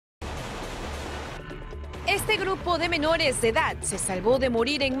Este grupo de menores de edad se salvó de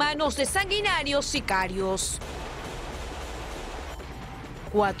morir en manos de sanguinarios sicarios.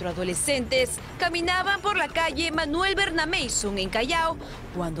 4 adolescentes caminaban por la calle Manuel Bernamaison en Callao,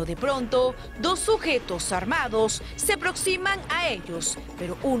 cuando de pronto 2 sujetos armados se aproximan a ellos,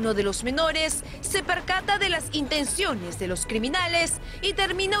 pero uno de los menores se percata de las intenciones de los criminales y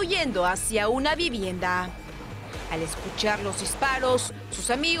termina huyendo hacia una vivienda. Al escuchar los disparos, sus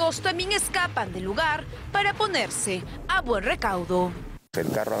amigos también escapan del lugar para ponerse a buen recaudo. El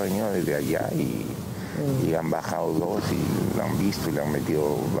carro ha venido desde allá y han bajado 2 y lo han visto y le han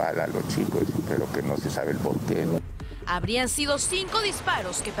metido bala a los chicos, pero que no se sabe el porqué, ¿no? Habrían sido 5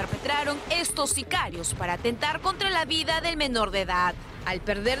 disparos que perpetraron estos sicarios para atentar contra la vida del menor de edad. Al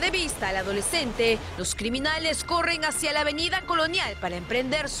perder de vista al adolescente, los criminales corren hacia la avenida Colonial para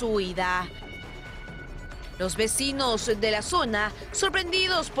emprender su huida. Los vecinos de la zona,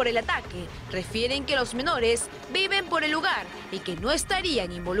 sorprendidos por el ataque, refieren que los menores viven por el lugar y que no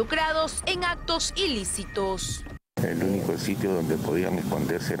estarían involucrados en actos ilícitos. El único sitio donde podían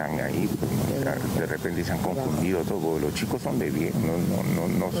esconderse eran ahí. De repente se han confundido todo. Los chicos son de bien,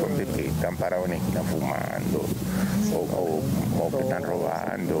 no son de que están parados en la esquina fumando o que están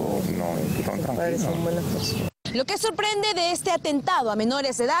robando. No, son tranquilos. Lo que sorprende de este atentado a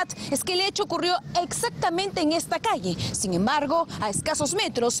menores de edad es que el hecho ocurrió exactamente en esta calle. Sin embargo, a escasos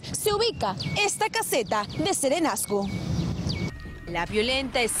metros se ubica esta caseta de serenazgo. La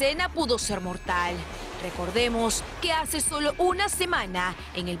violenta escena pudo ser mortal. Recordemos que hace solo una semana,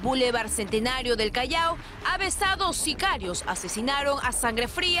 en el Boulevard Centenario del Callao, avesados sicarios asesinaron a sangre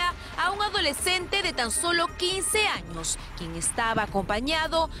fría a un adolescente de tan solo 15 años, quien estaba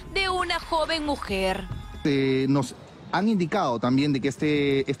acompañado de una joven mujer. Nos han indicado también de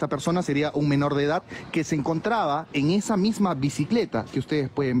que esta persona sería un menor de edad que se encontraba en esa misma bicicleta que ustedes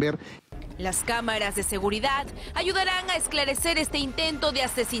pueden ver. Las cámaras de seguridad ayudarán a esclarecer este intento de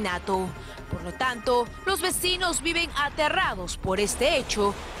asesinato. Por lo tanto, los vecinos viven aterrados por este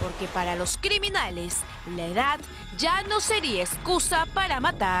hecho, porque para los criminales la edad ya no sería excusa para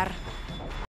matar.